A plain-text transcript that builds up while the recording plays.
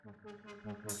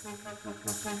Welcome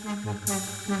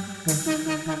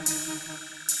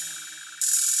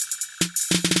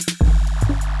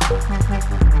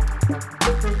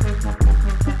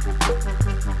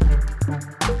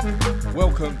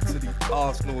to the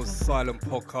Arsenal Asylum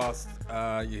podcast.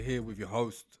 You're here with your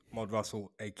host, Mod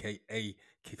Russell, aka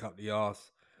Kick Up the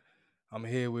Arse. I'm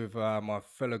here with my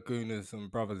fellow gooners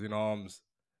and brothers in arms,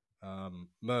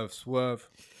 Merv Swerve.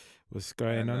 What's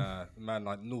going on? A man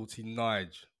like Naughty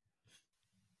Nige.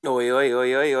 Oi, oi,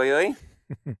 oi, oi, oi, oi.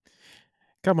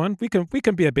 Come on, we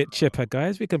can be a bit chipper,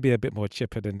 guys. We can be a bit more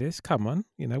chipper than this. Come on,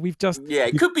 we've just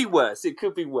it could be worse. It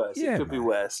could be worse. Yeah, it could be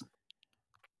worse.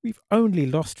 We've only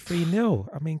lost 3-0.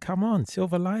 I mean, come on,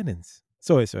 silver linings.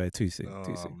 Sorry, too soon.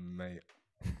 Too soon. Mate.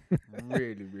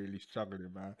 really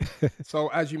struggling, man. So,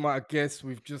 as you might have guessed,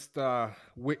 we've just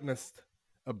witnessed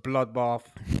a bloodbath,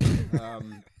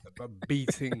 a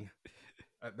beating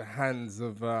at the hands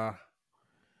of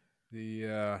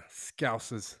the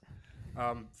Scousers.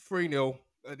 3-0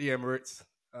 at the Emirates.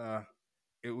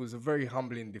 It was a very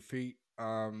humbling defeat.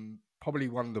 Probably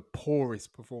one of the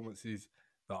poorest performances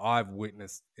that I've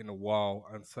witnessed in a while,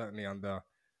 and certainly under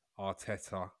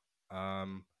Arteta.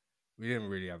 We didn't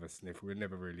really have a sniff. We were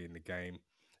never really in the game.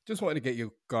 Just wanted to get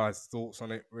your guys' thoughts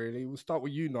on it, really. We'll start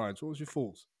with you, Nigel. What was your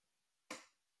thoughts?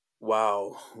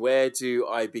 Wow, where do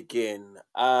I begin?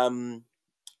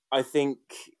 I think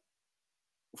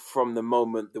from the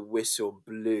moment the whistle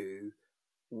blew,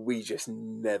 we just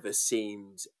never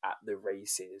seemed at the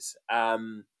races.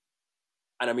 And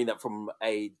I mean that from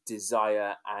a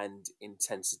desire and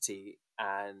intensity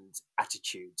and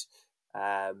attitude.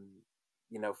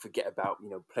 Forget about,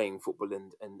 playing football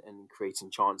and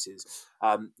creating chances.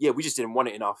 We just didn't want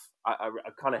it enough. I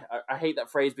hate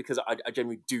that phrase because I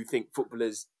genuinely do think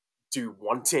footballers do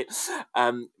want it.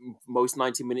 Most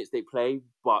 90 minutes they play,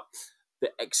 but the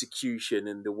execution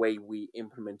and the way we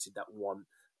implemented that one,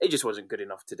 it just wasn't good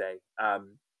enough today.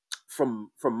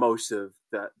 From most of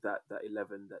that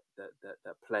 11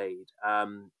 that played,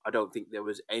 I don't think there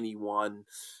was anyone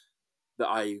that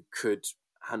I could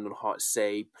hand on heart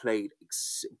say played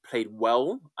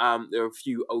well. There were a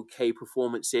few okay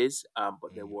performances,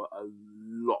 but there were a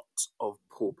lot of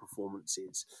poor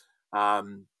performances.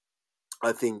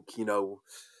 I think,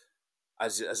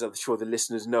 as I'm sure the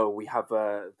listeners know, we have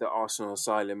the Arsenal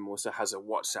Asylum also has a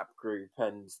WhatsApp group,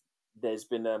 and there's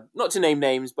been not to name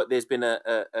names, but there's been a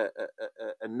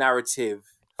narrative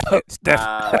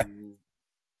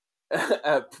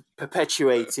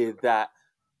perpetuated that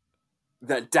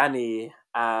Danny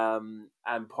and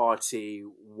Partey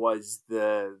was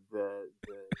the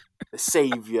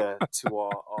saviour to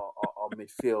our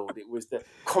midfield. It was the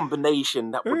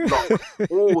combination that would lock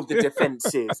all the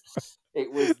defences.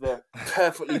 It was the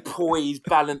perfectly poised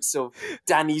balance of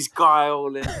Danny's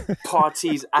guile and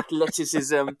Partey's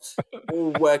athleticism,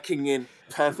 all working in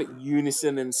perfect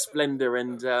unison and splendour.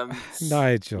 And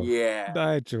Nigel,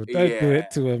 don't do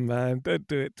it to him, man. Don't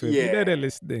do it to him. You know they're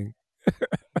listening.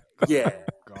 Guile.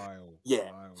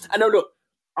 I know. Look,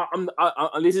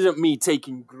 this isn't me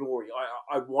taking glory.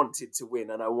 I wanted to win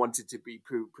and I wanted to be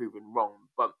proven wrong.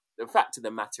 But the fact of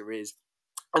the matter is,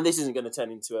 and this isn't going to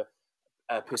turn into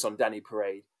a piss on Danny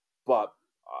parade, but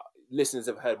listeners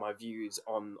have heard my views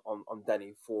on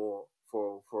Danny for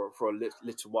a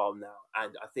little while now,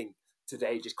 and I think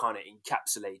today just kind of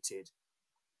encapsulated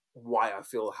why I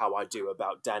feel how I do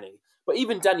about Danny. But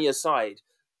even Danny aside,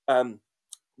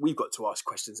 we've got to ask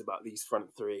questions about these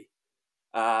front three.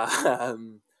 I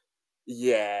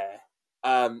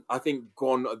think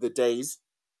gone are the days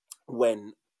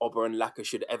when Oba and Laka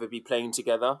should ever be playing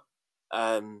together.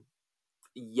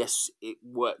 Yes, it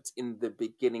worked in the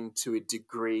beginning to a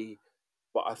degree,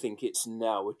 but I think it's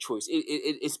now a choice.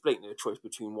 It's blatantly a choice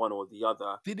between one or the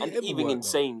other. And even in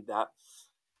saying that,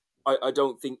 I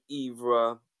don't think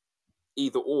either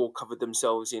or covered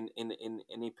themselves in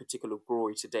any particular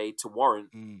glory today to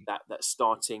warrant that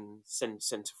starting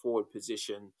centre forward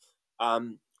position. I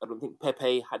don't think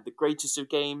Pepe had the greatest of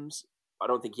games. I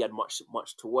don't think he had much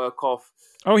to work off.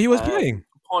 Oh, he was playing.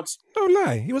 No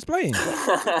lie, he was playing.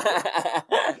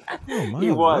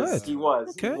 He was.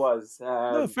 Okay.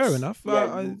 No, fair enough.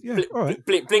 All right.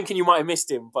 Blinking, you might have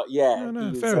missed him, but yeah.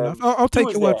 No, fair enough. I'll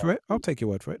take your word for it. I'll take your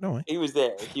word for it. No way. He was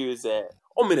there.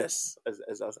 Ominous,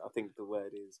 as I think the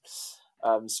word is.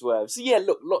 Swerve. So yeah,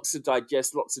 look, lots to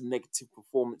digest, lots of negative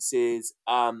performances,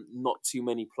 not too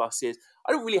many pluses.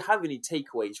 I don't really have any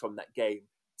takeaways from that game,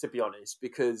 to be honest,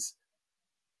 because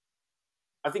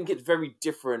I think it's very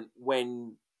different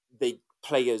when the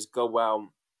players go out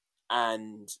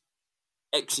and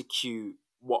execute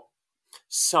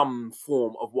some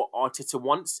form of what Arteta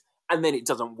wants, and then it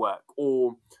doesn't work,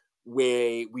 or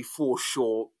where we fall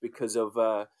short because of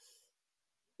a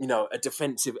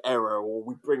defensive error, or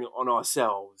we bring it on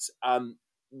ourselves.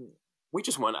 We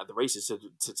just weren't at the races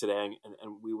to today,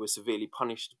 and we were severely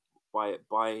punished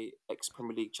by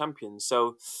ex-Premier League champions.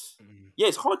 So, yeah,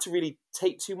 it's hard to really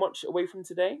take too much away from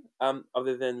today,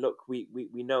 other than, look, we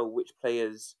know which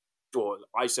players, or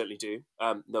I certainly do,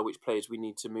 know which players we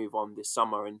need to move on this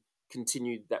summer and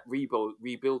continue that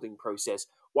rebuilding process.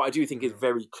 What I do think is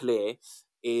very clear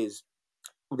is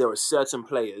there are certain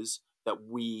players that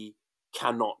we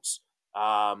cannot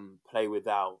play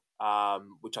without,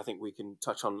 which I think we can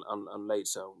touch on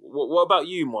later. What about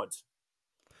you, Mod?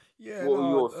 Yeah, what were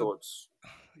your thoughts?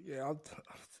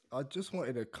 I just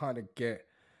wanted to kind of get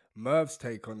Merv's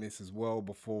take on this as well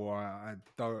before I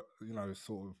don't,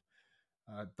 sort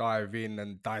of dive in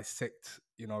and dissect,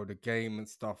 the game and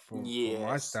stuff from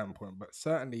my standpoint. But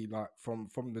certainly, like from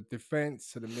the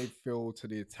defense to the midfield to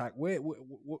the attack,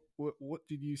 what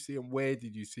did you see and where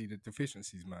did you see the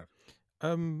deficiencies, Merv?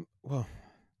 Well,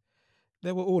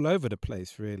 they were all over the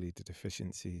place, really. The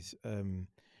deficiencies.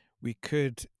 We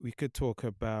could talk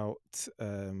about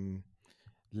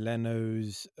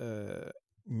Leno's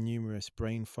numerous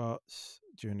brain farts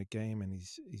during the game and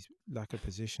his lack of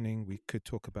positioning. We could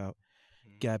talk about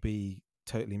Gabby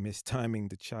totally mistiming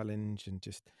the challenge and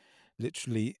just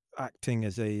literally acting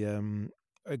as a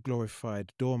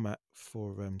glorified doormat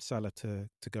for Salah to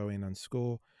go in and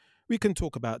score. We can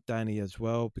talk about Danny as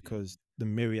well, because the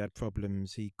myriad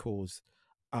problems he caused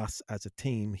us as a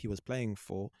team he was playing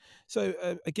for. So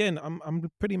again, I'm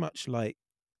pretty much like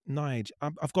Nige.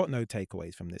 I've got no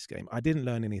takeaways from this game. I didn't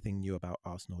learn anything new about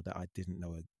Arsenal that I didn't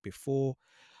know before.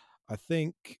 I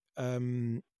think,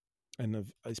 and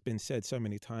it's been said so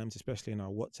many times, especially in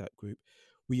our WhatsApp group,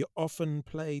 we often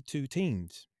play two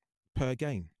teams per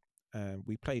game.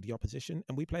 We play the opposition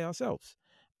and we play ourselves.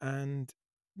 And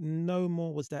no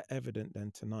more was that evident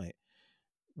than tonight.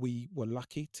 We were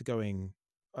lucky to go in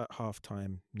at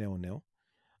halftime 0-0.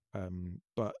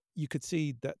 But you could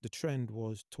see that the trend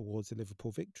was towards a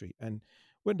Liverpool victory. And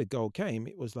when the goal came,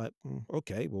 it was like,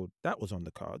 okay, well, that was on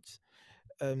the cards.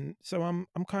 So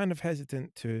I'm kind of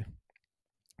hesitant to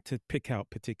pick out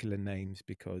particular names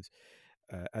because,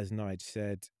 as Nige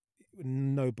said,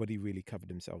 nobody really covered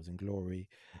themselves in glory.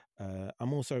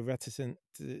 I'm also reticent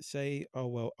to say, oh,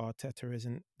 well, Arteta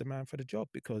isn't the man for the job,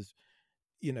 because,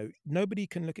 nobody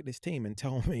can look at this team and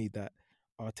tell me that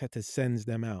Arteta sends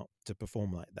them out to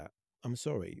perform like that. I'm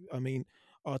sorry. I mean,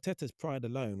 Arteta's pride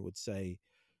alone would say,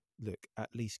 look, at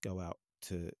least go out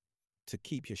to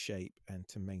keep your shape and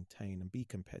to maintain and be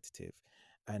competitive.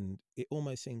 And it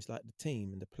almost seems like the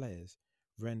team and the players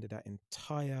render that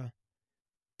entire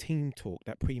team talk,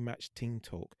 that pre-match team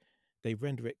talk, they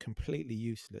render it completely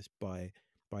useless by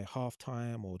half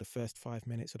time or the first 5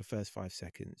 minutes or the first 5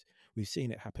 seconds. We've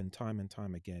seen it happen time and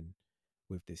time again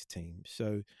with this team.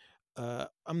 So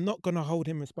I'm not going to hold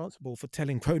him responsible for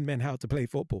telling grown men how to play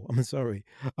football. I'm sorry.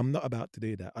 I'm not about to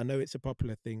do that. I know it's a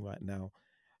popular thing right now,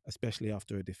 especially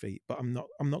after a defeat, but I'm not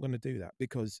going to do that,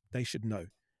 because they should know.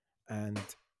 And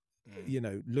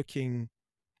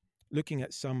looking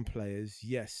at some players,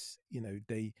 yes,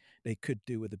 they could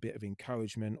do with a bit of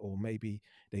encouragement, or maybe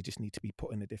they just need to be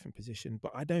put in a different position.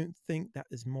 But I don't think that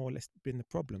has more or less been the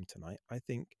problem tonight. I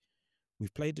think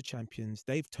we've played the champions,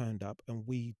 they've turned up, and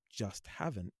we just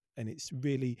haven't. And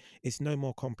it's no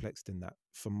more complex than that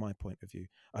from my point of view.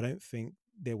 I don't think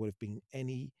there would have been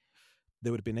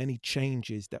any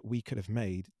changes that we could have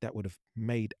made that would have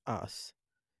made us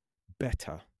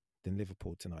better than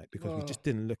Liverpool tonight, because we just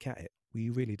didn't look at it. We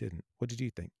really didn't. What did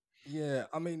you think? Yeah,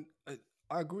 I mean,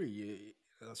 I agree.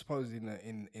 I suppose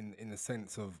in the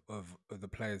sense of the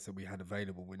players that we had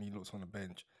available, when you looked on the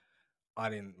bench, I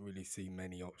didn't really see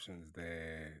many options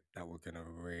there that were going to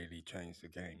really change the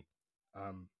game.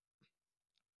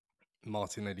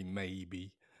 Martinelli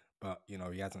maybe, but he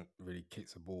hasn't really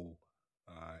kicked the ball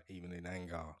even in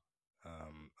anger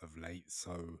of late.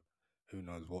 So who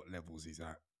knows what levels he's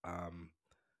at.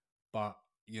 But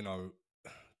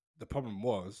the problem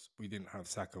was we didn't have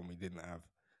Saka and we didn't have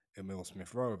Emile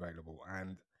Smith-Rowe available,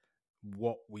 and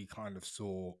what we kind of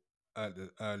saw at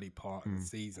the early part of the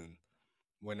season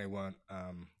when they weren't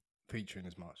featuring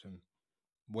as much, and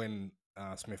when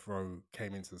Smith-Rowe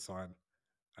came into the side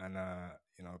and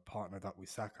partnered up with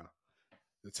Saka,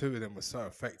 the two of them were so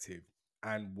effective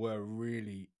and were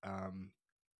really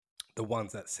the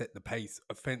ones that set the pace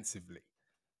offensively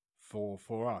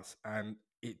for us. And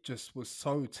it just was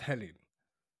so telling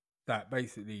that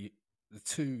basically the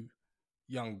two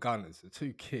young gunners, the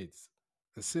two kids,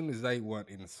 as soon as they weren't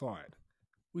inside,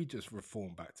 we just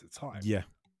reformed back to type. Yeah.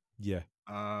 Yeah,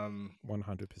 Um,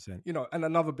 100%. and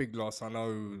another big loss. I know,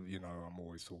 I'm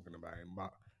always talking about him,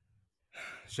 but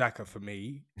Xhaka for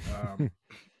me,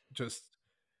 just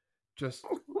just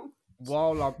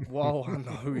while I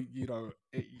know,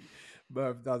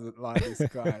 Merv doesn't like this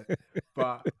guy,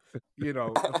 but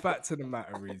the fact of the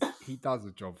matter is he does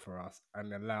a job for us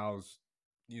and allows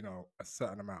a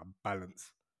certain amount of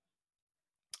balance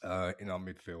in our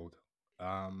midfield.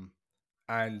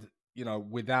 And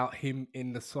without him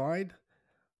in the side,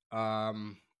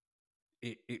 um,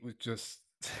 it was just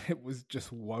it was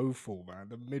just woeful, man.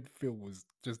 The midfield was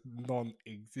just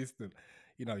non-existent.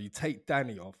 You take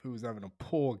Danny off, who was having a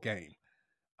poor game,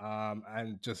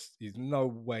 and just is no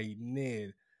way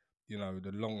near,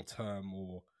 the long term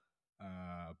or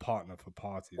partner for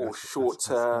Party. Or That's short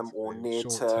term, or basically it. near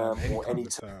Short term, term, any or kind any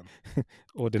of term.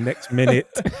 Or the next minute,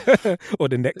 or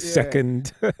the next Yeah,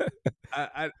 second.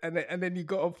 and then you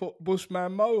got to put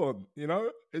Bushman Mo on.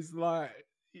 It's like,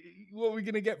 what are we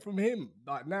gonna get from him?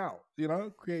 Like now,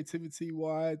 creativity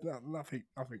wise, nothing.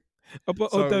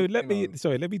 But So although let me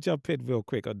jump in real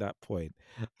quick on that point.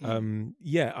 mm,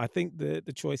 Yeah, I think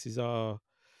the choices are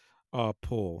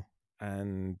poor,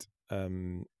 and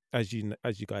as you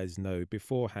guys know,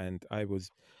 beforehand, I was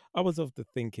of the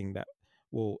thinking that,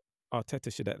 well,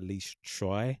 Arteta should at least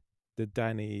try the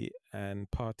Danny and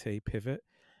Partey pivot.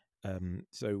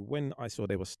 So when I saw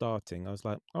they were starting, I was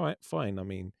like, all right, fine. I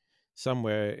mean,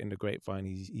 somewhere in the grapevine,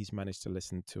 he's managed to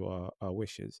listen to our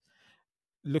wishes.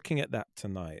 Looking at that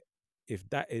tonight, if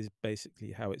that is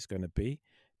basically how it's going to be,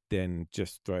 then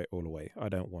just throw it all away. I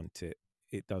don't want it.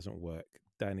 It doesn't work.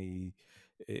 Danny,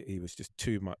 he was just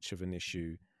too much of an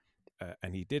issue,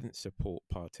 and he didn't support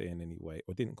Partey in any way,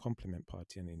 or didn't compliment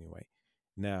Partey in any way.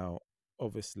 Now,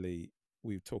 obviously,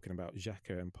 we were talking about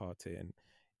Xhaka and Partey, and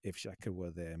if Xhaka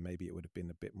were there, maybe it would have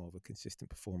been a bit more of a consistent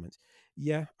performance.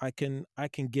 Yeah, I can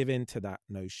give in to that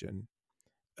notion,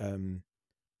 um,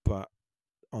 but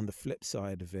on the flip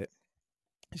side of it,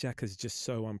 Xhaka's just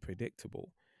so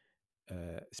unpredictable,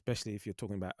 especially if you're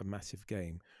talking about a massive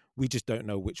game. We just don't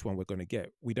know which one we're going to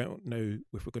get. We don't know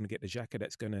if we're going to get the Xhaka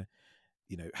that's going to,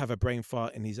 have a brain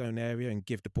fart in his own area and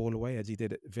give the ball away as he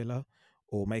did at Villa,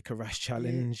 or make a rash yeah.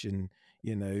 challenge and,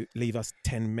 leave us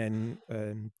 10 men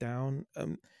down.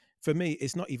 For me,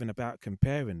 it's not even about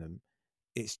comparing them.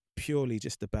 It's purely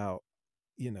just about,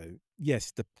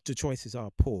 yes, the choices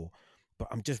are poor, but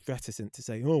I'm just reticent to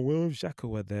say, oh, well, if Xhaka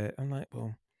were there. I'm like,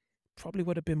 well, probably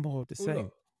would have been more of the Well,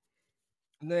 same.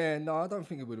 look, no, I don't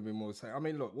think it would have been more the same. I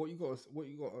mean, look, what you got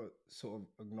to sort of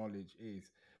acknowledge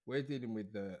is we're dealing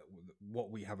with what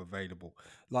we have available.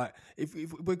 Like, if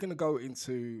we're going to go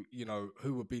into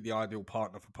who would be the ideal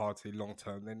partner for Party long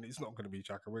term, then it's not going to be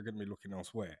Xhaka. We're going to be looking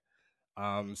elsewhere.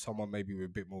 Someone maybe with a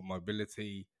bit more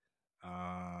mobility,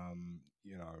 more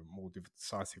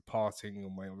decisive passing,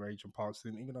 or more range of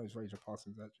passing. Even though his range of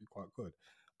passing is actually quite good.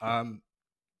 Um,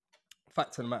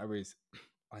 Fact of the matter is,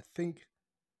 I think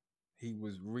he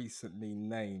was recently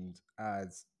named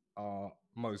as our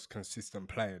most consistent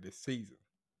player this season,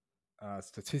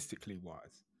 statistically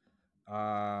wise,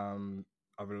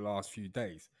 over the last few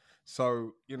days.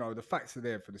 So, the facts are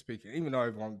there for the speaking, even though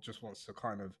everyone just wants to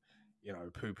kind of,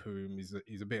 poo-poo him.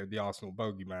 He's a bit of the Arsenal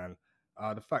bogeyman.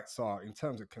 The facts are, in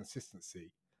terms of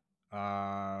consistency,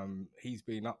 he's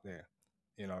been up there,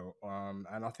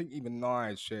 and I think even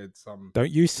Nye shared some Don't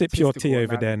you sip your tea statistical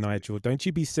over there, analysis. Nigel. Don't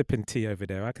you be sipping tea over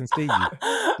there. I can see you.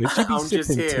 Don't you be I'm just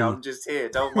sipping here. tea. I'm just here.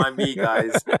 Don't mind me,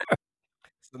 guys.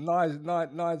 So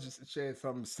Nige just shared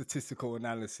some statistical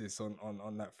analysis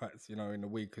on that fact, in the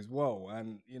week as well,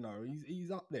 and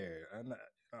he's up there, and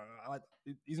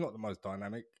he's not the most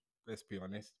dynamic, let's be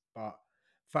honest, but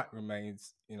fact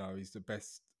remains, he's the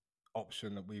best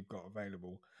option that we've got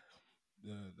available,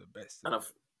 the best of And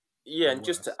yeah, the and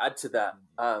just to worst. add to that,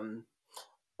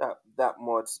 that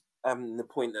mod, the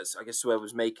point that's I guess Swear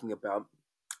was making about,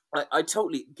 I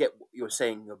totally get what you're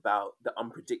saying about the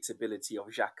unpredictability of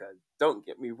Xhaka. Don't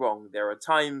get me wrong. There are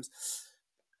times,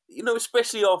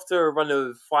 especially after a run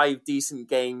of 5 decent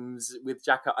games with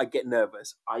Xhaka, I get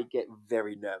nervous. I get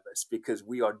very nervous because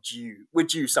we're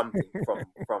due something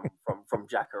from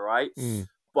Xhaka, right? Mm.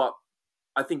 But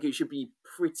I think it should be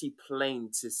pretty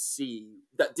plain to see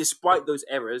that despite those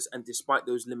errors and despite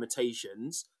those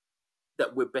limitations,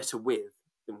 that we're better with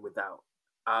than without.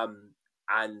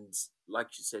 And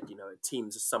like you said, a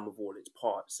team's a sum of all its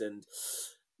parts, and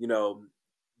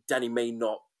Danny may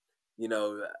not,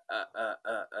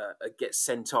 get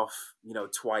sent off,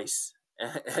 twice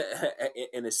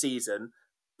in a season,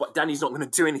 but Danny's not going to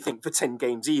do anything for 10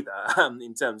 games either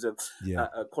in terms of Yeah.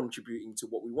 contributing to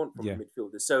what we want from Yeah. a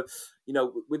midfielder. So,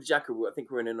 with Xhaka, I think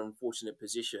we're in an unfortunate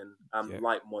position.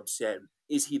 Like Mod said,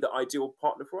 is he the ideal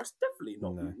partner for us? Definitely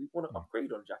not. No. We want to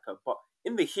upgrade on Xhaka, but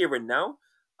in the here and now,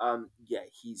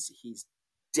 he's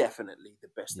definitely the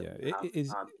best that we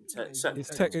have.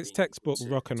 It's textbook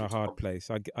rock and a hard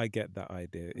place. I get that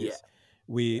idea. It's,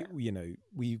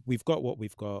 we've got what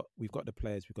we've got. We've got the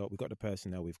players we've got the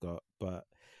personnel we've got. But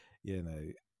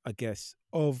I guess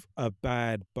of a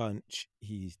bad bunch,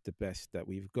 he's the best that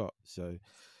we've got. So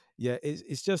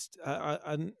it's just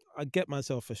I get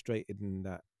myself frustrated in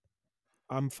that.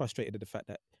 I'm frustrated at the fact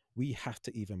that we have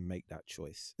to even make that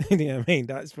choice. You know what I mean?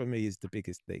 That's for me is the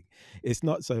biggest thing. It's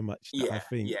not so much that I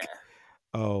think,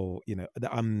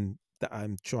 that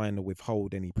I'm trying to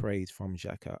withhold any praise from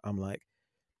Xhaka. I'm like,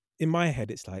 in my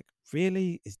head, it's like,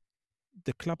 really? Is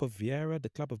the club of Vieira, the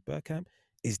club of Bergkamp,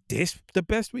 is this the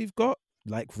best we've got?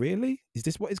 Like, really? Is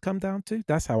this what it's come down to?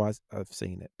 That's how I've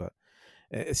seen it. But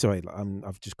sorry,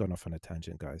 I've just gone off on a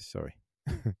tangent, guys. Sorry.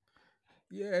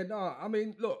 Yeah, no, I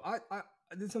mean, look, I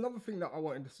there's another thing that I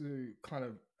wanted to kind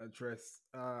of address.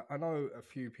 I know a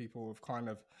few people have kind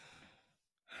of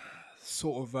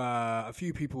a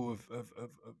few people have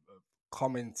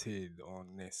commented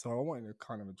on this, so I wanted to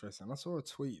kind of address it. And I saw a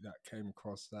tweet that came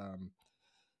across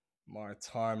my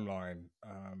timeline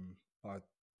by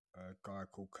a guy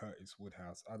called Curtis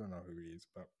Woodhouse. I don't know who he is,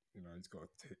 but he's got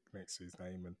a tick next to his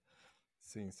name and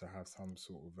seems to have some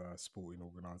sort of sporting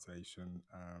organisation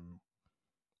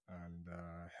and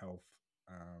health,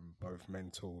 both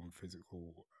mental and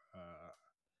physical.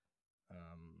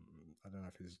 I don't know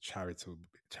if it's a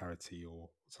charity or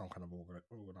some kind of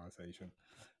organisation,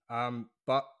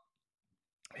 but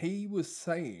he was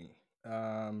saying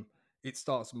it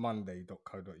starts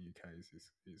Monday.co.uk is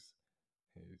his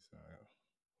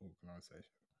organisation,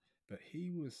 but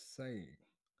he was saying,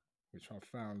 which I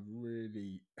found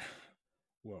really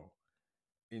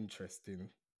interesting,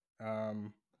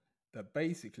 that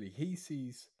basically he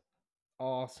sees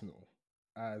Arsenal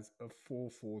as a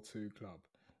 4-4-2 club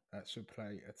that should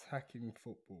play attacking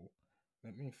football.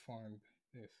 Let me find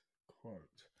this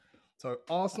quote. So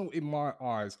Arsenal, in my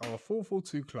eyes, are a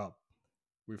 4-4-2 club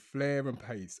with flair and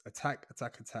pace. Attack,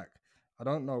 attack, attack. I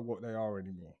don't know what they are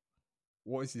anymore.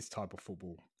 What is this type of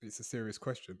football? It's a serious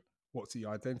question. What's the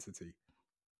identity?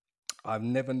 I've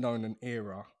never known an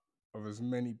era of as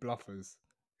many bluffers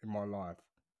in my life,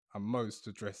 and most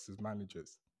are dressed as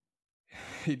managers.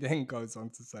 He then goes on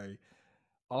to say,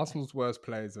 Arsenal's worst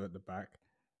players are at the back,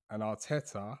 and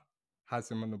Arteta has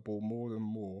him on the ball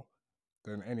more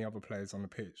than any other players on the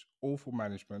pitch. Awful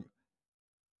management,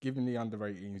 giving the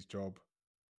under-18s job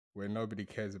where nobody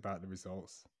cares about the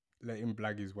results. Let him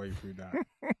blag his way through that.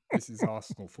 This is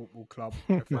Arsenal Football Club.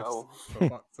 For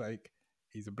fuck's sake,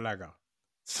 he's a blagger.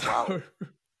 So,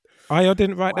 Ayo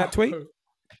didn't write that tweet.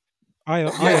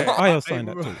 Ayo signed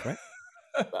that tweet, right?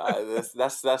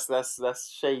 That's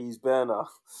Shay's burner.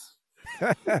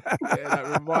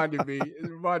 That reminded me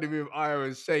of Ayo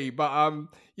and Shay. But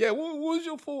what was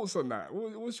your thoughts on that?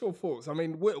 What's your thoughts? I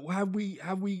mean, have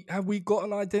we got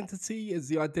an identity? Has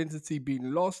the identity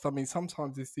been lost? I mean,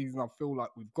 sometimes this season I feel like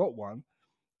we've got one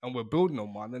and we're building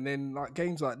on one, and then like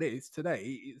games like this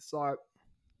today, it's like,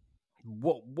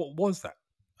 what was that?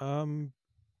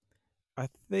 I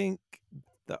think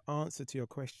the answer to your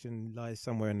question lies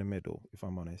somewhere in the middle, if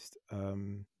I'm honest.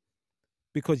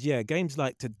 Because games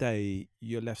like today,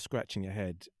 you're left scratching your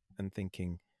head and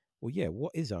thinking, well,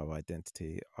 what is our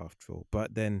identity after all?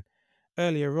 But then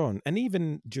earlier on, and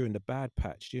even during the bad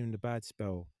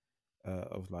spell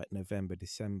of like November,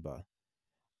 December,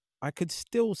 I could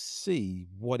still see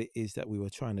what it is that we were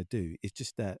trying to do. It's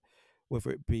just that whether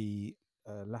it be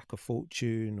a lack of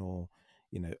fortune or,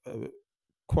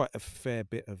 quite a fair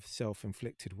bit of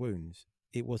self-inflicted wounds,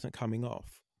 it wasn't coming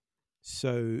off.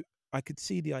 So I could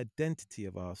see the identity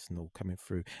of Arsenal coming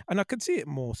through. And I could see it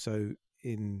more so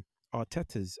in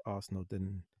Arteta's Arsenal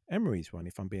than Emery's one,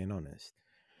 if I'm being honest.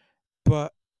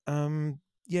 But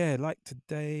like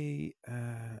today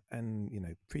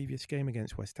and, previous game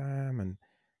against West Ham and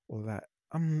all that,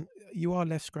 you are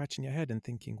left scratching your head and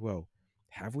thinking, well,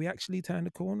 have we actually turned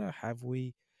a corner? Have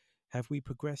we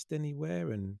progressed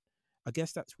anywhere? And I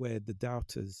guess that's where the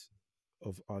doubters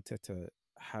of Arteta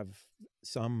have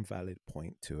some valid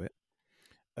point to it.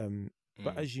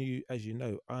 But as you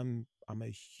know, I'm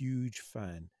a huge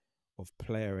fan of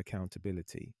player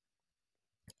accountability,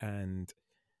 and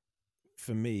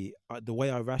for me, the way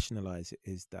I rationalize it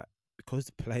is that because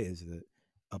the players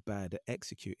are bad at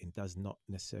executing does not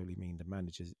necessarily mean the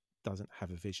manager doesn't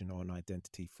have a vision or an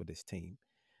identity for this team.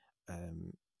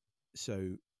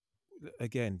 So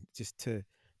again, just to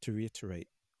reiterate,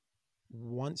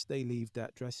 once they leave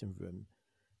that dressing room,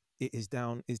 it is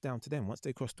down to them. Once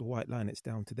they cross the white line, it's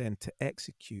down to them to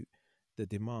execute the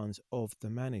demands of the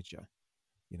manager.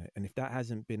 And if that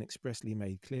hasn't been expressly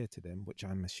made clear to them, which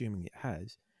I'm assuming it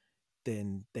has,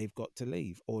 then they've got to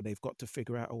leave, or they've got to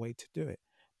figure out a way to do it.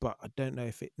 But I don't know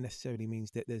if it necessarily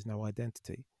means that there's no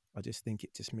identity. I just think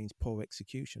it just means poor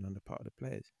execution on the part of the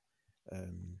players.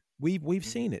 We've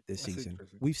seen it this season.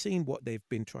 We've seen what they've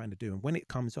been trying to do, and when it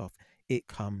comes off, it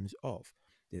comes off.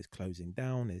 There's closing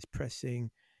down, there's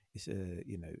pressing. It's a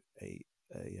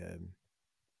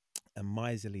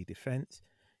miserly defense.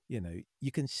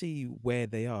 You can see where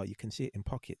they are. You can see it in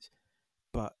pockets.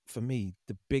 But for me,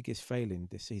 the biggest failing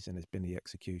this season has been the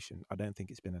execution. I don't think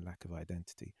it's been a lack of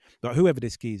identity. Like whoever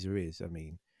this geezer is, I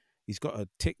mean, he's got a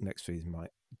tick next to his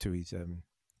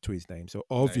name, so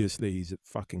obviously he's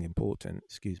fucking important.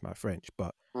 Excuse my French,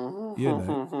 but let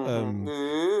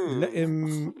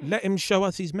him show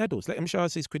us his medals. Let him show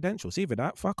us his credentials. Either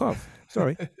that, fuck off.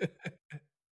 Sorry.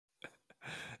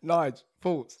 Nige,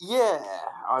 thoughts? Yeah,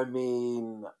 I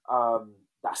mean,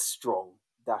 that's strong.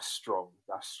 That's strong.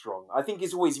 I think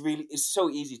it's so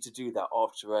easy to do that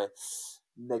after a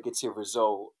negative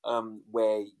result,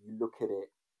 where you look at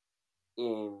it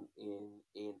in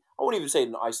I won't even say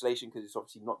in isolation, because it's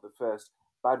obviously not the first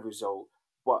bad result,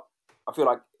 but I feel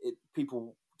like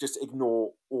people just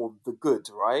ignore all the good,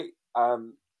 right? I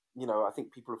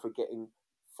think people are forgetting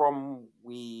from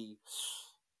we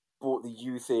brought the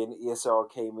youth in, ESR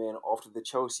came in after the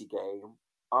Chelsea game.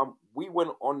 We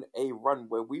went on a run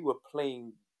where we were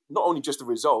playing not only just the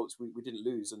results, we didn't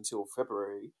lose until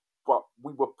February, but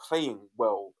we were playing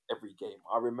well every game.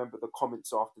 I remember the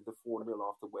comments after the 4-0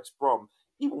 after West Brom.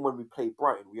 Even when we played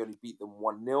Brighton, we only beat them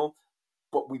 1-0,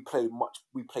 but we were playing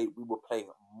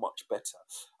much better.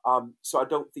 So I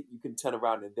don't think you can turn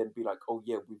around and then be like, oh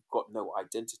yeah, we've got no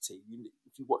identity.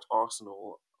 If you watch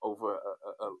Arsenal over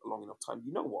a long enough time,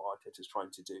 you know what Arteta's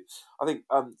trying to do. I think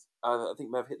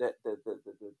Mev hit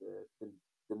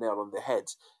the nail on the head.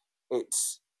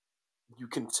 It's, you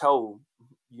can tell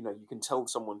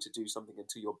someone to do something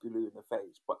until you're blue in the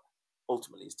face, but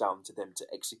ultimately it's down to them to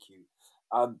execute.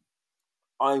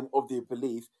 I'm of the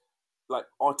belief, like,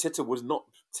 Arteta was not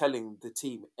telling the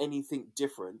team anything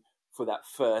different for that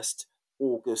first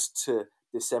August to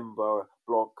December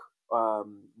block,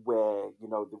 where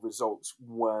the results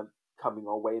weren't coming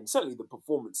our way, and certainly the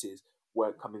performances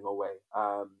weren't coming our way.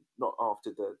 Not after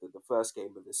the first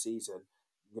game of the season.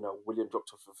 Willian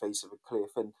dropped off the face of a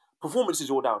cliff, and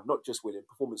performances all down. Not just Willian,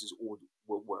 performances were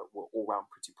all round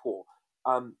pretty poor.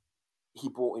 He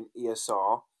brought in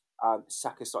ESR.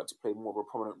 Saka started to play more of a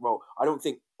prominent role. I don't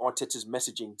think Arteta's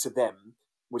messaging to them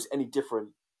was any different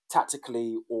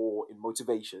tactically or in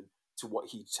motivation to what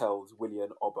he tells Willian,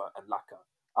 Oba, and Laka.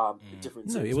 The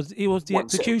difference No, is it was the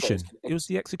execution. It was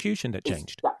the execution that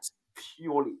changed. That's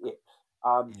purely it.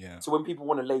 So when people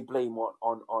want to lay blame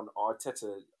on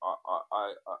Arteta,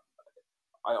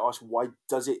 I ask, why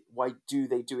do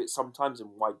they do it sometimes, and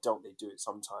why don't they do it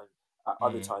sometimes at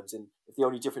other times? And if the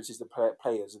only difference is the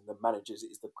players and the managers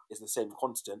is the same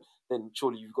constant, then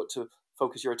surely you've got to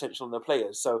focus your attention on the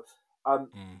players. So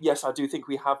yes, I do think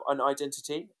we have an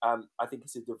identity. I think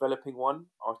it's a developing one.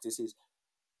 Arteta's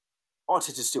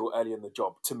still early in the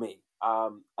job to me,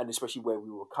 and especially where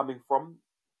we were coming from,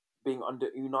 being under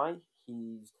Unai.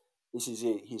 This is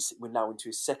it. We're now into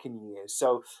his second year.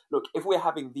 So look, if we're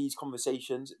having these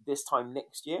conversations this time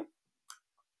next year,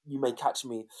 you may catch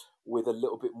me with a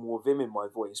little bit more vim in my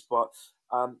voice, but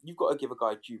you've got to give a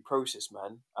guy due process,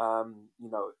 man.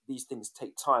 These things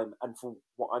take time, and from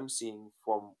what I'm seeing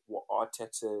from what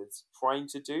Arteta's trying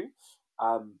to do,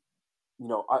 I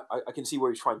can see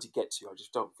where he's trying to get to. I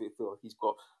just don't feel like he's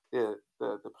got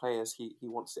the players he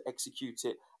wants to execute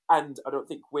it. And I don't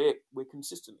think we're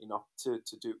consistent enough to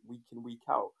do it week in, week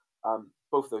out.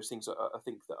 Both of those things I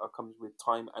think that comes with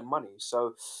time and money.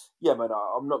 So yeah, man,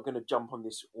 I'm not going to jump on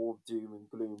this all doom and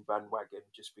gloom bandwagon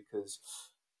just because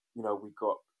we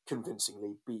got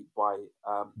convincingly beat by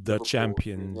the Liverpool,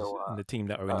 champions and the team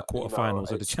that are in the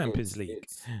quarterfinals of the Champions League.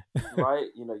 Right?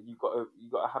 You got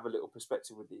to have a little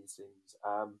perspective with these things.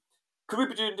 Could we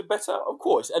be doing better? Of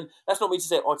course, and that's not me to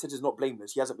say Arteta's not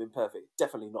blameless. He hasn't been perfect,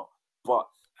 definitely not. But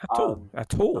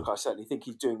at all. Look, I certainly think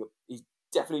he's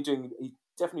definitely doing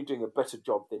a better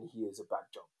job than he is a bad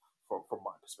job from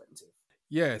my perspective.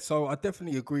 Yeah, so I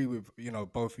definitely agree with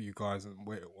both of you guys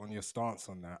on your stance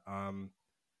on that.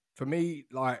 For me,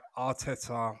 like,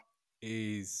 Arteta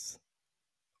is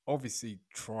obviously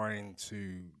trying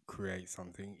to create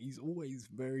something. He's always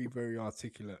very, very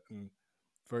articulate and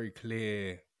very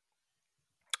clear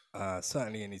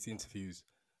certainly in his interviews,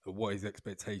 of what his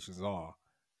expectations are.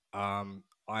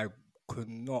 I could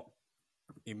not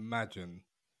imagine,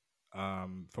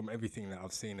 from everything that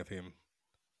I've seen of him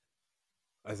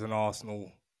as an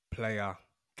Arsenal player,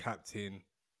 captain,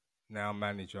 now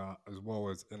manager, as well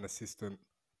as an assistant,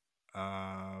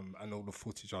 and all the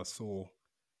footage I saw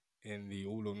in the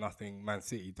All or Nothing Man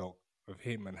City doc of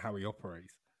him and how he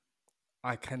operates,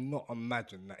 I cannot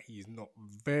imagine that he's not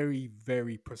very,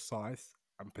 very precise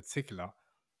and particular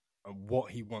on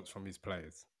what he wants from his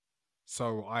players.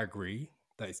 So I agree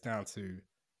that it's down to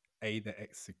A, the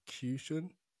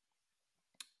execution,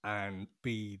 and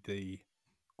B, the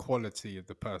quality of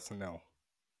the personnel.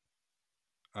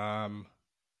 Um,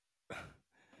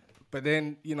 but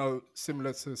then,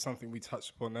 similar to something we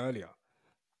touched upon earlier,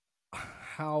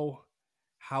 how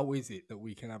how is it that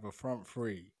we can have a front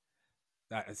three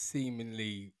that is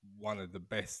seemingly one of the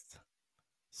best,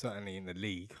 certainly in the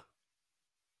league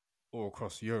or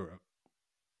across Europe,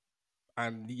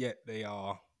 and yet they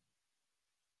are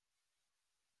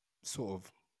sort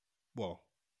of, well,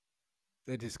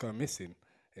 they just go missing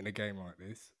in a game like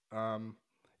this?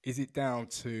 Is it down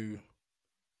to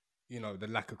the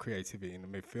lack of creativity in the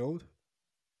midfield?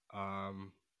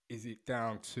 Um, is it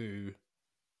down to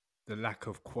the lack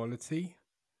of quality?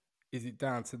 Is it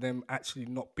down to them actually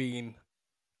not being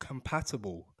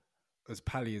compatible as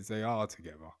pally as they are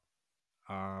together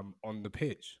on the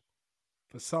pitch?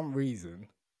 For some reason,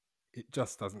 it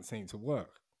just doesn't seem to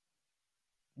work.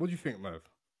 What do you think, Merv?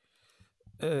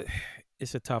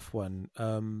 It's a tough one.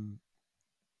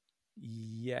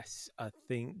 Yes, I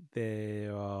think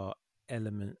there are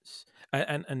elements,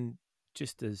 and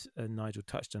just as Nigel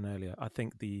touched on earlier, I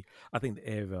think the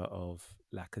era of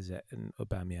Lacazette and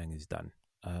Aubameyang is done.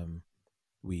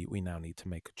 We now need to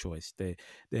make a choice. They're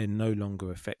no longer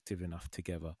effective enough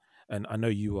together. And I know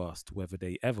you asked whether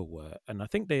they ever were, and I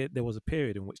think there was a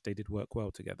period in which they did work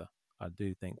well together. I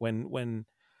do think when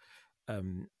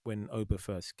Oba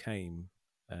first came,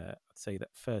 I'd say that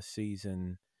first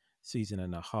season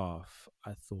and a half,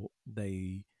 I thought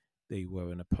they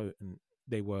were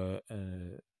they were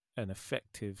an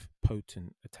effective,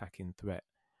 potent attacking threat.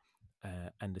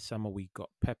 And the summer we got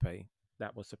Pepe,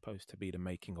 that was supposed to be the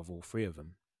making of all three of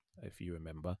them, if you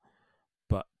remember.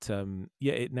 But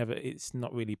yeah, it's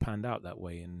not really panned out that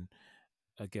way. And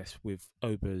I guess with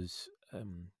Ober's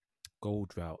goal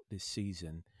drought this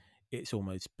season, it's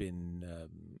almost been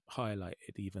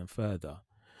highlighted even further.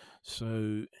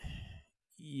 So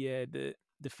yeah,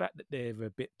 the fact that they're a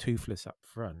bit toothless up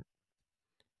front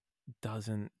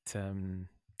doesn't.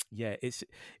 Yeah, it's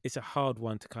a hard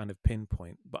one to kind of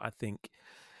pinpoint, but I think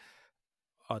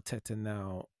Arteta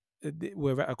now,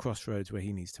 we're at a crossroads where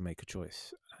he needs to make a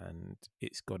choice, and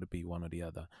it's got to be one or the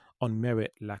other. On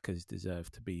merit, Lacazette deserves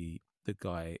to be the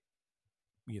guy,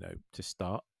 to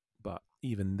start, but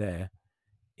even there,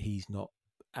 he's not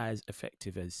as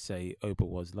effective as, say, Oba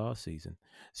was last season.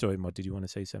 Sorry, Mod, did you want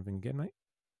to say something again, mate?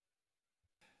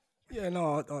 Yeah,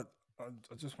 no,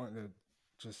 I just wanted to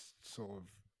just sort of,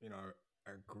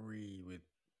 agree with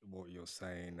what you're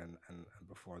saying, and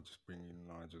before I just bring in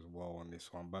Nigel as well on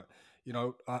this one. But,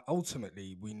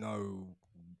 ultimately, we know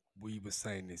we were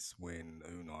saying this when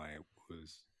Unai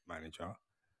was manager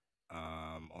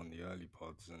on the early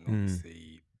pods, and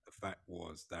obviously the fact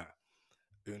was that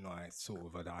Unai sort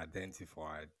of had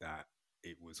identified that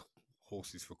it was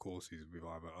horses for courses with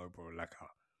either Oba or Laka,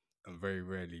 and very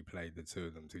rarely played the two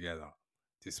of them together,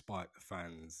 despite the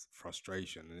fans'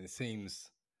 frustration. And it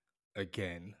seems,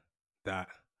 again, that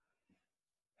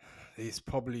it's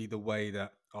probably the way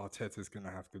that Arteta's going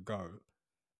to have to go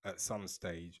at some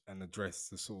stage and address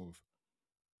the sort of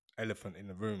elephant in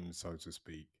the room, so to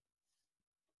speak.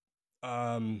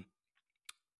 And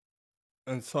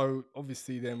so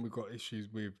obviously then we've got issues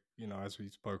with, as we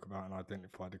spoke about and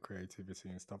identified the creativity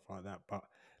and stuff like that. But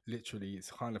literally it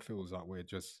kind of feels like we're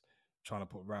just trying to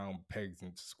put round pegs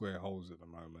into square holes at the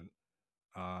moment.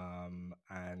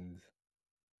 And,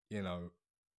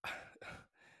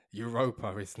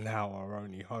 Europa is now our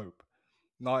only hope.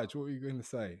 Nigel, what were you going to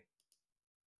say?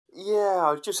 Yeah,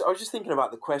 I was just thinking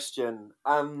about the question.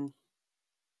 And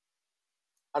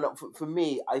for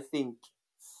me, I think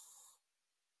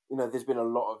there's been a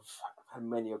lot of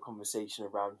many a conversation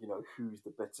around who's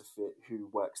the better fit, who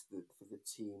works for the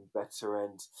team better,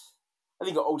 and I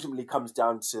think it ultimately comes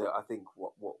down to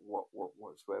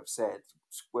what Square said: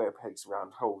 square pegs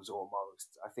around holes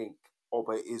almost. I think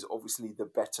Oba is obviously the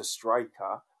better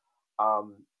striker,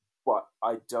 but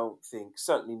I don't think,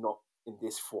 certainly not in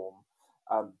this form.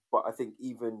 But I think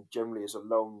even generally as a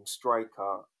lone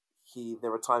striker,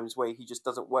 there are times where he just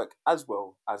doesn't work as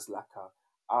well as Laka.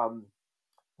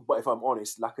 But if I'm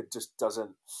honest, Laka just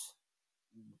doesn't,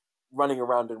 running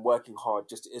around and working hard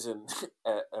just isn't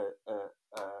a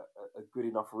good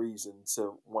enough reason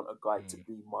to want a guy to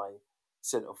be my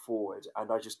centre forward,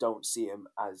 and I just don't see him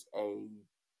as a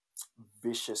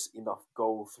vicious enough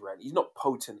goal threat. He's not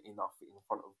potent enough in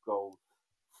front of goal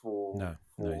No,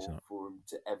 he's not. for him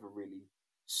to ever really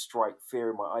strike fear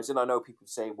in my eyes. And I know people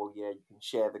say, well, yeah, you can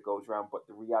share the goals around, but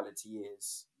the reality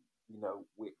is,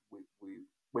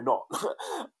 we're not.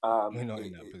 We're not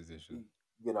in that position.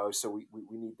 So we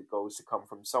need the goals to come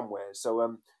from somewhere.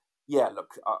 So, yeah,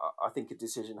 look, I think a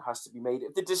decision has to be made.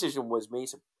 If the decision was me,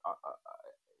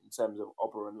 in terms of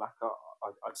Oba and Laka,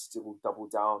 I'd still double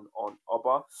down on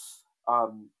Oba.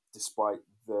 Despite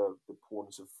the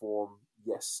poorness of form,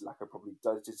 yes, Laka probably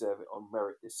does deserve it on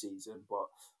merit this season, but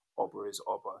Oba is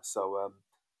Oba. So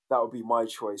that would be my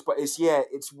choice. But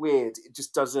it's weird. It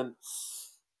just doesn't.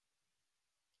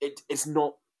 It's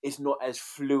not as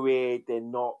fluid. They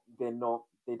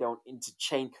don't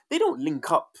interchange. They don't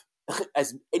link up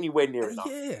as anywhere near enough.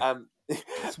 Yeah.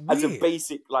 As a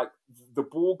basic, like the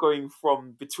ball going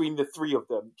from between the three of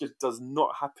them just does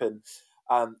not happen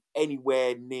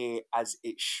anywhere near as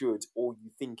it should, or you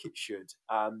think it should.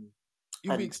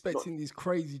 You'd be expecting these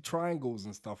crazy triangles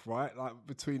and stuff, right? Like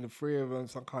between the three of them,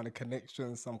 some kind of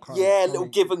connection, some kind of... Yeah, little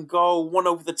give and go, one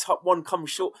over the top, one comes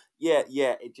short. Yeah,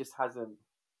 it just hasn't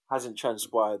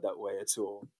transpired that way at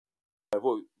all.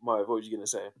 What were you going to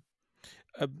say?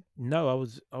 No, I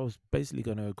was basically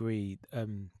going to agree.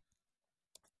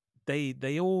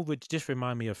 They all just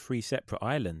remind me of three separate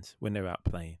islands when they're out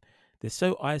playing. They're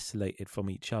so isolated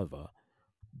from each other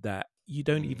that you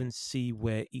don't even see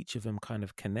where each of them kind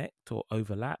of connect or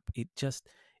overlap. It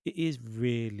is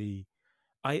really,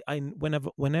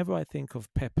 whenever I think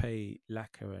of Pepe,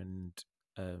 Laka, and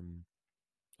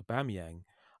Aubameyang,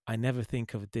 I never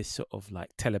think of this sort of like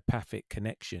telepathic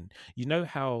connection. You know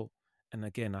how, and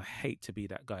again, I hate to be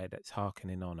that guy that's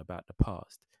hearkening on about the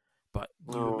past, but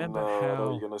do you remember how? I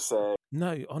know what you're gonna say.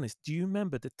 No, honest. Do you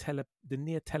remember the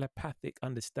near telepathic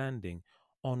understanding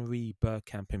Henri,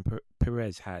 Bergkamp, and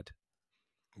Perez had,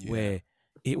 where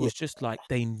it was just like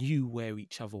they knew where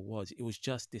each other was. It was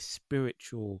just this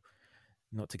spiritual.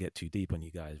 Not to get too deep on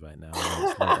you guys right now,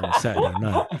 it's late on a Saturday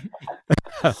night.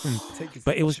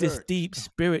 But it was this deep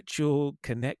spiritual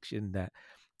connection that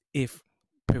if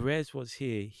Perez was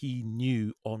here, he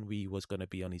knew Henri was going to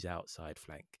be on his outside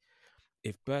flank.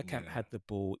 If Bergkamp had the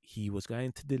ball, he was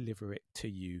going to deliver it to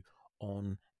you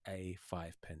on a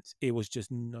 5-pence. It was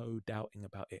just no doubting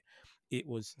about it. It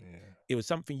was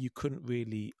something you couldn't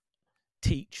really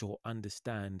teach or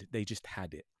understand. They just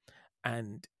had it.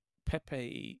 And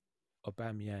Pepe,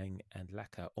 Aubameyang, and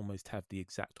Laka almost have the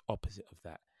exact opposite of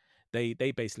that. They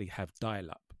basically have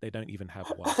dial-up. They don't even have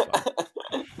Wi-Fi.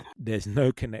 There's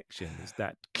no connection. It's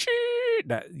that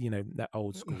that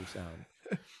old school sound.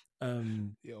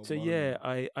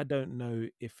 I don't know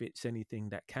if it's anything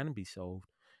that can be solved.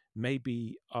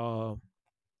 Maybe the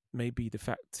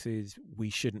fact is we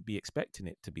shouldn't be expecting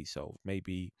it to be solved.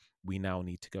 Maybe we now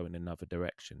need to go in another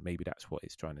direction. Maybe that's what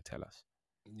it's trying to tell us.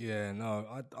 Yeah, no,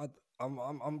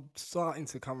 I'm starting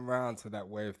to come around to that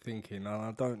way of thinking, and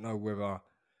I don't know whether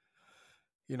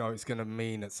it's going to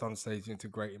mean at some stage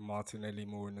integrating Martinelli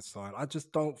more in the side. I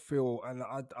just don't feel, and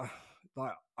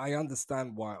I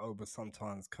understand why Oba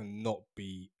sometimes cannot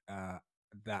be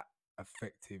that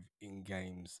effective in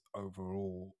games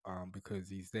overall, because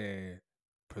he's there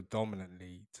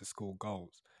predominantly to score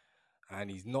goals, and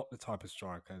he's not the type of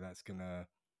striker that's gonna,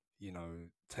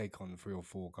 take on 3 or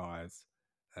 4 guys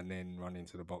and then run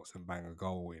into the box and bang a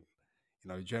goal in.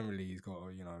 Generally he's got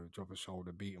to, drop a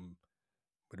shoulder, beat him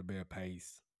with a bit of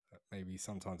pace, maybe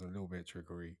sometimes a little bit of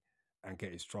trickery, and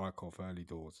get his strike off early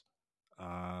doors.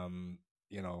 And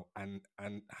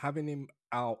having him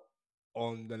out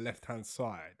on the left-hand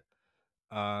side,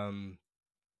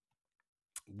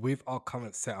 with our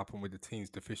current setup and with the team's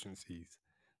deficiencies,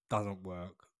 doesn't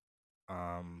work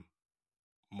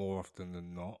more often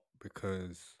than not,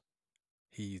 because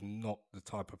he's not the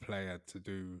type of player to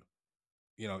do,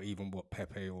 even what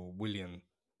Pepe or Willian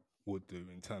would do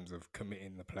in terms of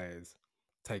committing the players,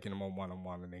 taking them on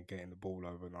one-on-one and then getting the ball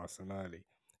over nice and early.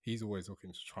 He's always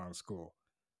looking to try and score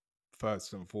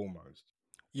first and foremost.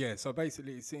 Yeah, so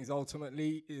basically it seems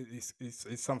ultimately it's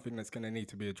something that's going to need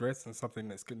to be addressed, and something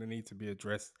that's going to need to be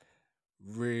addressed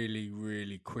really,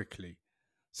 really quickly.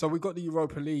 So we've got the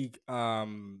Europa League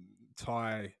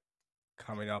tie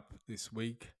coming up this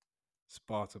week,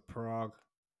 Sparta Prague.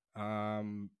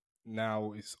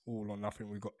 Now it's all or nothing.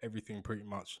 We've got everything pretty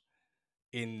much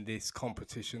in this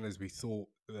competition as we thought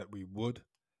that we would.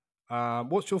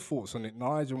 What's your thoughts on it,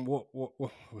 Nigel? And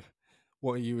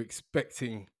what are you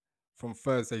expecting from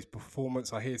Thursday's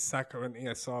performance? I hear Saka and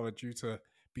ESR are due to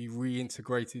be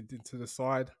reintegrated into the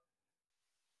side.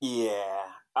 Yeah,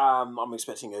 I'm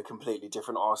expecting a completely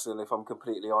different Arsenal, if I'm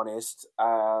completely honest.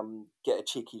 Get a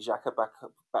cheeky Xhaka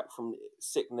back from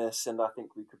sickness, and I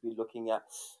think we could be looking at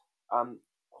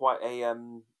quite a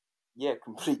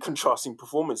complete contrasting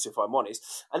performance, if I'm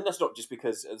honest. And that's not just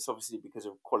because it's obviously because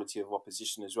of quality of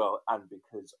opposition as well, and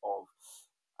because of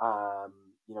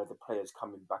the players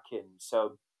coming back in.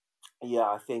 So yeah,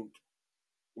 I think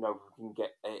we can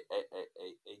get a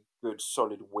good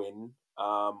solid win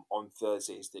on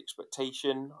Thursday is the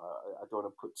expectation. I don't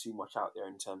want to put too much out there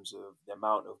in terms of the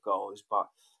amount of goals, but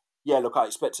yeah, look, I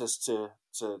expect us to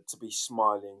be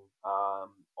smiling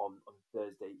on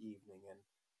Thursday evening and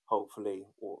hopefully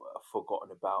forgotten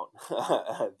about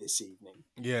this evening.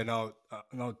 Yeah, no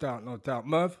doubt.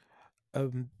 Merv?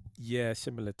 Yeah,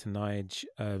 similar to Nige.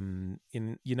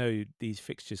 These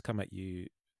fixtures come at you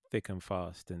thick and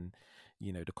fast, and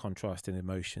the contrasting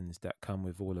emotions that come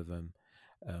with all of them.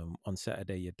 On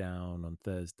Saturday you're down, on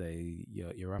Thursday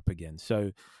you're up again.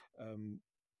 So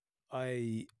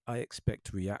I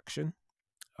expect reaction.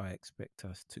 I expect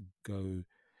us to go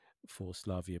for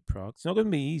Slavia Prague. It's not going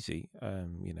to be easy.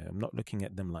 I'm not looking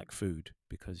at them like food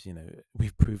because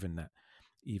we've proven that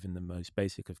even the most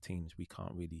basic of teams we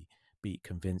can't really beat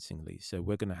convincingly. So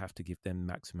we're going to have to give them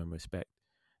maximum respect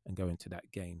and go into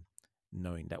that game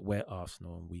knowing that we're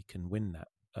Arsenal and we can win that.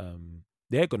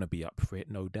 They're going to be up for it,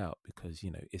 no doubt, because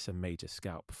it's a major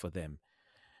scalp for them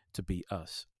to beat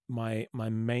us. My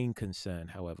main concern,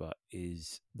 however,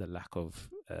 is the lack of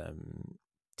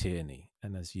Tierney,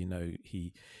 and as you know,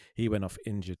 he went off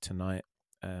injured tonight,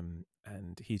 and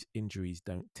his injuries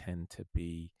don't tend to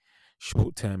be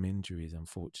short-term injuries.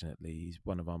 Unfortunately, he's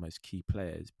one of our most key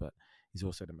players, but he's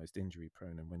also the most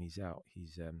injury-prone, and when he's out,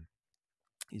 he's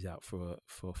out for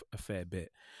a fair bit.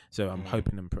 So I'm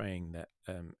hoping and praying that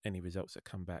any results that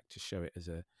come back to show it as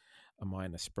a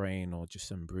minor sprain or just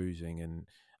some bruising and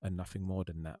nothing more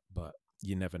than that. But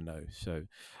you never know. So,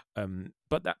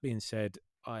 but that being said,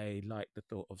 I like the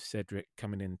thought of Cedric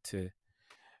coming in to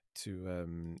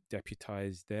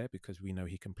deputise there because we know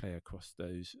he can play across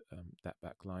those that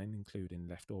back line, including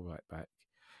left or right back.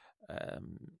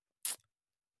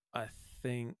 I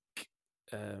think.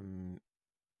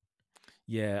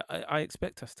 I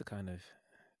expect us to kind of.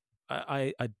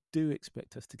 I do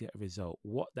expect us to get a result.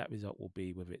 What that result will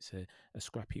be, whether it's a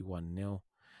scrappy 1-0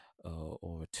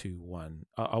 or a 2-1.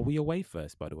 Are we away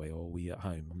first, by the way, or are we at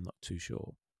home? I'm not too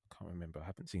sure. I can't remember. I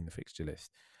haven't seen the fixture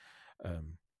list.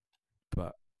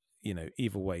 But,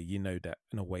 either way, that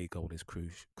an away goal is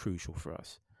crucial for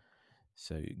us.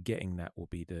 So getting that will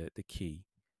be the key.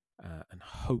 And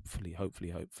hopefully,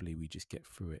 we just get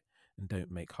through it and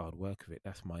don't make hard work of it.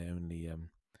 That's my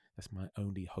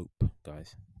only hope,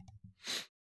 guys.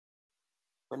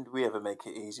 When do we ever make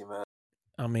it easy, man?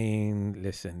 I mean,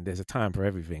 listen, there's a time for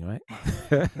everything, right?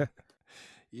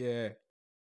 Yeah.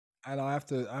 And I have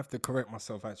to correct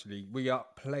myself actually. We are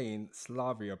playing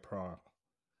Slavia Prague,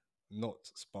 not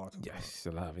Sparta Prague. Yes,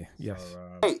 Slavia. Yes.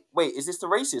 So, wait, is this the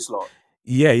racist lot?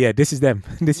 Yeah, this is them.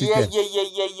 This is them.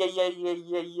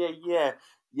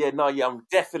 Yeah, I'm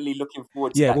definitely looking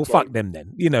forward to that. Yeah, well, fuck them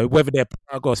then. Whether they're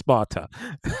Prague or Sparta.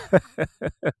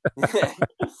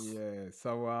 Yeah.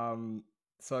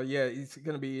 So yeah, it's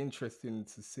going to be interesting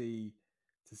to see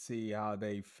how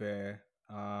they fare.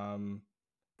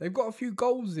 They've got a few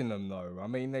goals in them though. I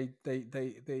mean, they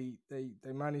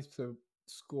managed to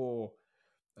score.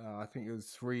 I think it was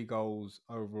 3 goals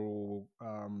overall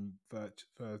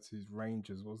versus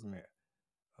Rangers, wasn't it?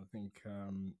 I think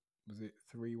was it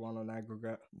 3-1 on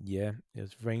aggregate? Yeah, it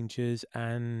was Rangers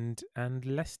and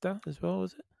Leicester as well,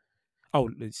 was it? Oh,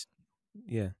 it's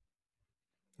Yeah,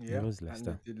 it was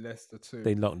Leicester. And they did Leicester too.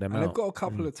 They locked them out. And they've got a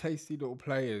couple of tasty little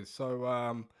players,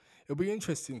 so it'll be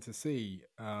interesting to see.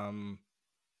 I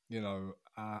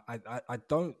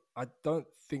don't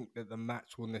think that the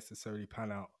match will necessarily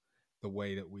pan out the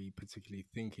way that we particularly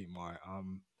think it might.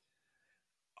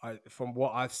 From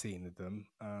what I've seen of them,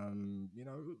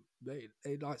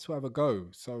 they like to have a go.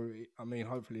 So I mean,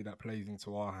 hopefully that plays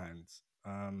into our hands.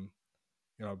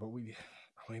 But we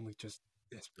just.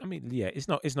 I mean, yeah, it's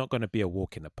not going to be a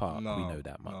walk in the park. We know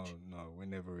that much. No, it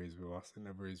never is with us. It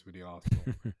never is with the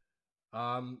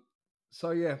Arsenal.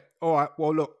 So yeah, all right.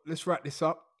 Well, look, let's wrap this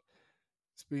up.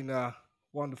 It's been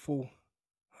wonderful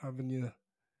having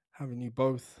you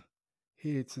both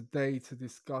here today to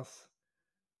discuss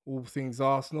all things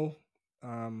Arsenal.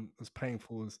 As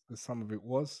painful as some of it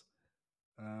was,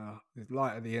 there's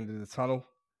light at the end of the tunnel.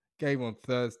 Game on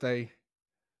Thursday,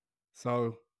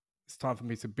 so it's time for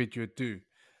me to bid you adieu.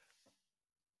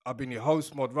 I've been your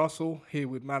host, Mod Russell, here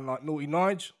with man like Naughty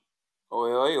Nige. Oi,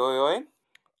 oi, oi, oi.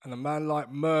 And a man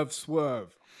like Merv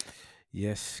Swerve.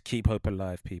 Yes, keep hope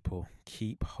alive, people.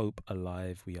 Keep hope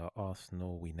alive. We are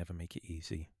Arsenal. We never make it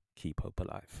easy. Keep hope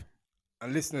alive.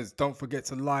 And listeners, don't forget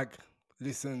to like,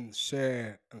 listen,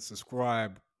 share, and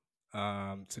subscribe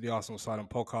to the Arsenal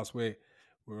Silent Podcast. We're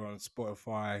on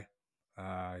Spotify.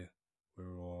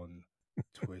 We're on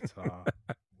Twitter.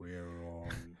 We're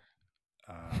on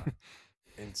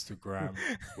Instagram.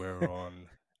 We're on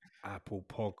Apple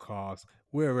Podcasts.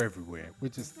 We're everywhere. We're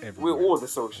just everywhere. We're all the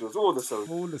socials. All the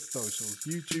socials.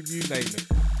 YouTube, you name it.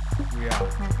 We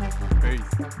out. Peace.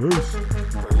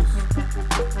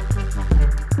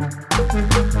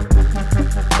 Peace.